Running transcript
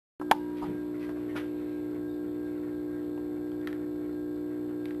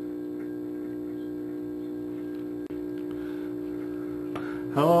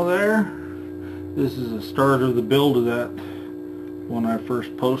Hello there. This is the start of the build of that one I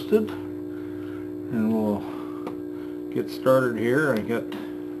first posted, and we'll get started here. I got,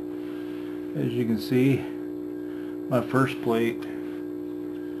 as you can see, my first plate,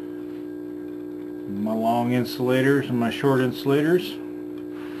 my long insulators and my short insulators.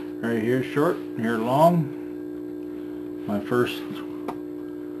 Right here short, here long. My first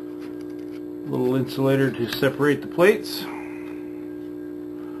little insulator to separate the plates.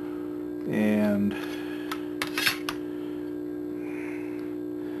 And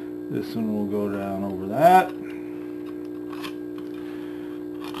this one will go down over that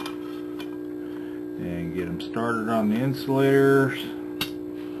and get them started on the insulators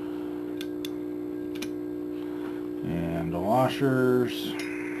and the washers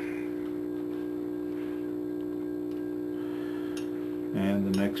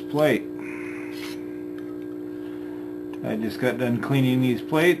and the next plate. I just got done cleaning these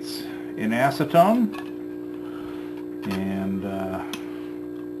plates in acetone, and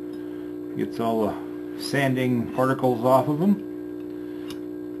gets all the sanding particles off of them.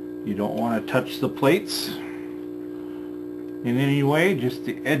 You don't want to touch the plates in any way, just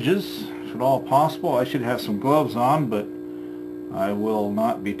the edges if at all possible. I should have some gloves on, but I will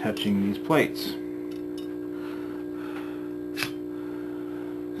not be touching these plates.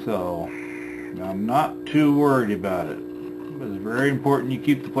 So I'm not too worried about it. It's very important you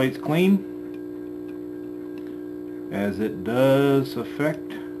keep the plates clean, as it does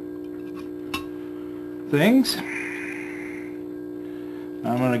affect things.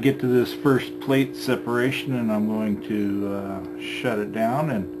 I'm going to get to this first plate separation, and I'm going to shut it down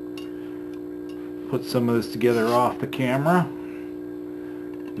and put some of this together off the camera.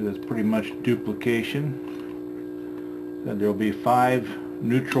 It's pretty much duplication. There will be 5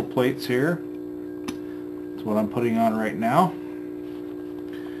 neutral plates here. That's what I'm putting on right now,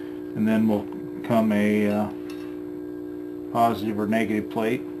 and then will come a positive or negative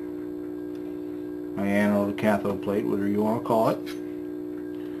plate, my anode or cathode plate, whatever you want to call it,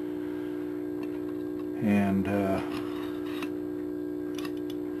 and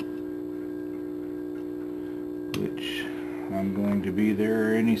which I'm going to be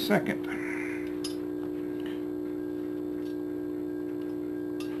there any second.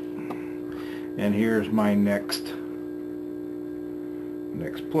 And here's my next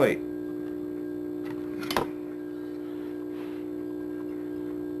plate.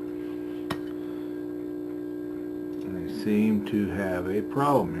 I seem to have a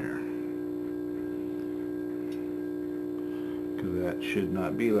problem here, because that should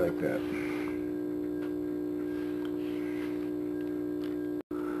not be like that.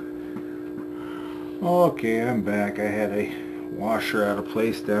 Okay, I'm back. I had a washer out of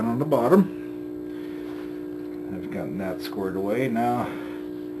place down on the bottom. I've gotten that squared away. Now,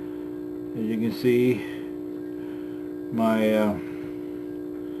 as you can see, my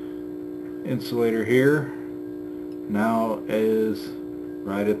insulator here now is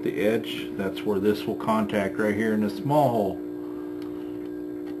right at the edge. That's where this will contact, right here in this small hole.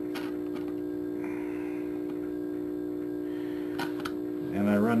 And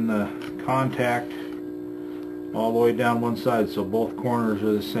I run the contact all the way down one side, so both corners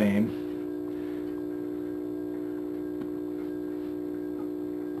are the same.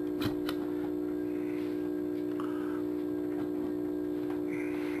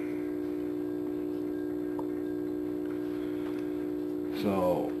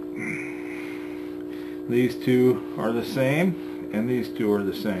 So these two are the same, and these two are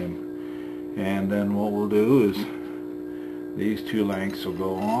the same. And then what we'll do is these two lengths will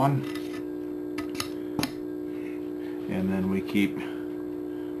go on, and then we keep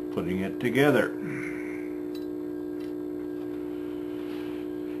putting it together.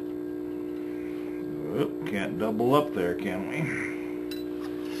 Oop, can't double up there, can we?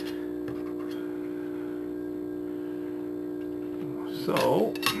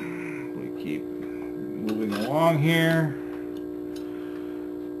 So we keep moving along here,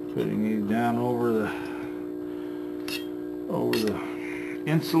 putting these down over the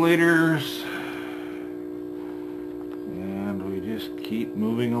insulators, and we just keep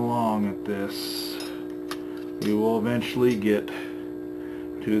moving along at this. We will eventually get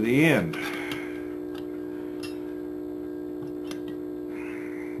to the end.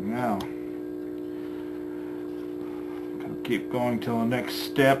 Now keep going till the next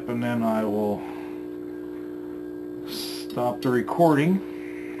step, and then I will stop the recording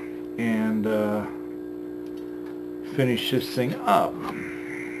and finish this thing up.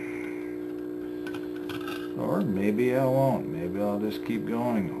 Or maybe I won't. Maybe I'll just keep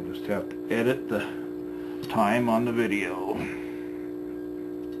going. I'll just have to edit the time on the video.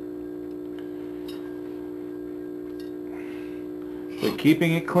 But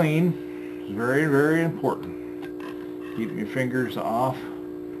keeping it clean is very, very important. Keeping your fingers off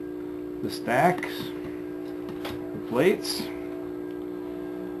the stacks, the plates,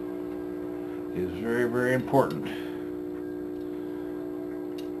 is very, very important.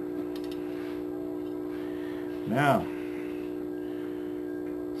 Now,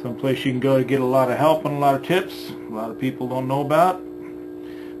 someplace you can go to get a lot of help and a lot of tips a lot of people don't know about.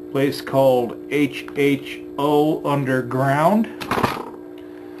 A place called HHO Underground.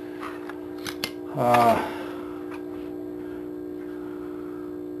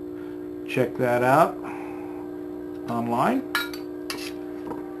 Check that out online.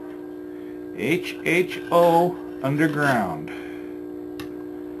 HHO Underground.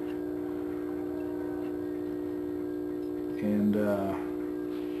 And a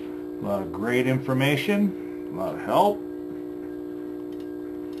lot of great information, a lot of help.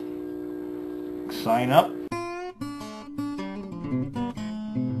 Sign up.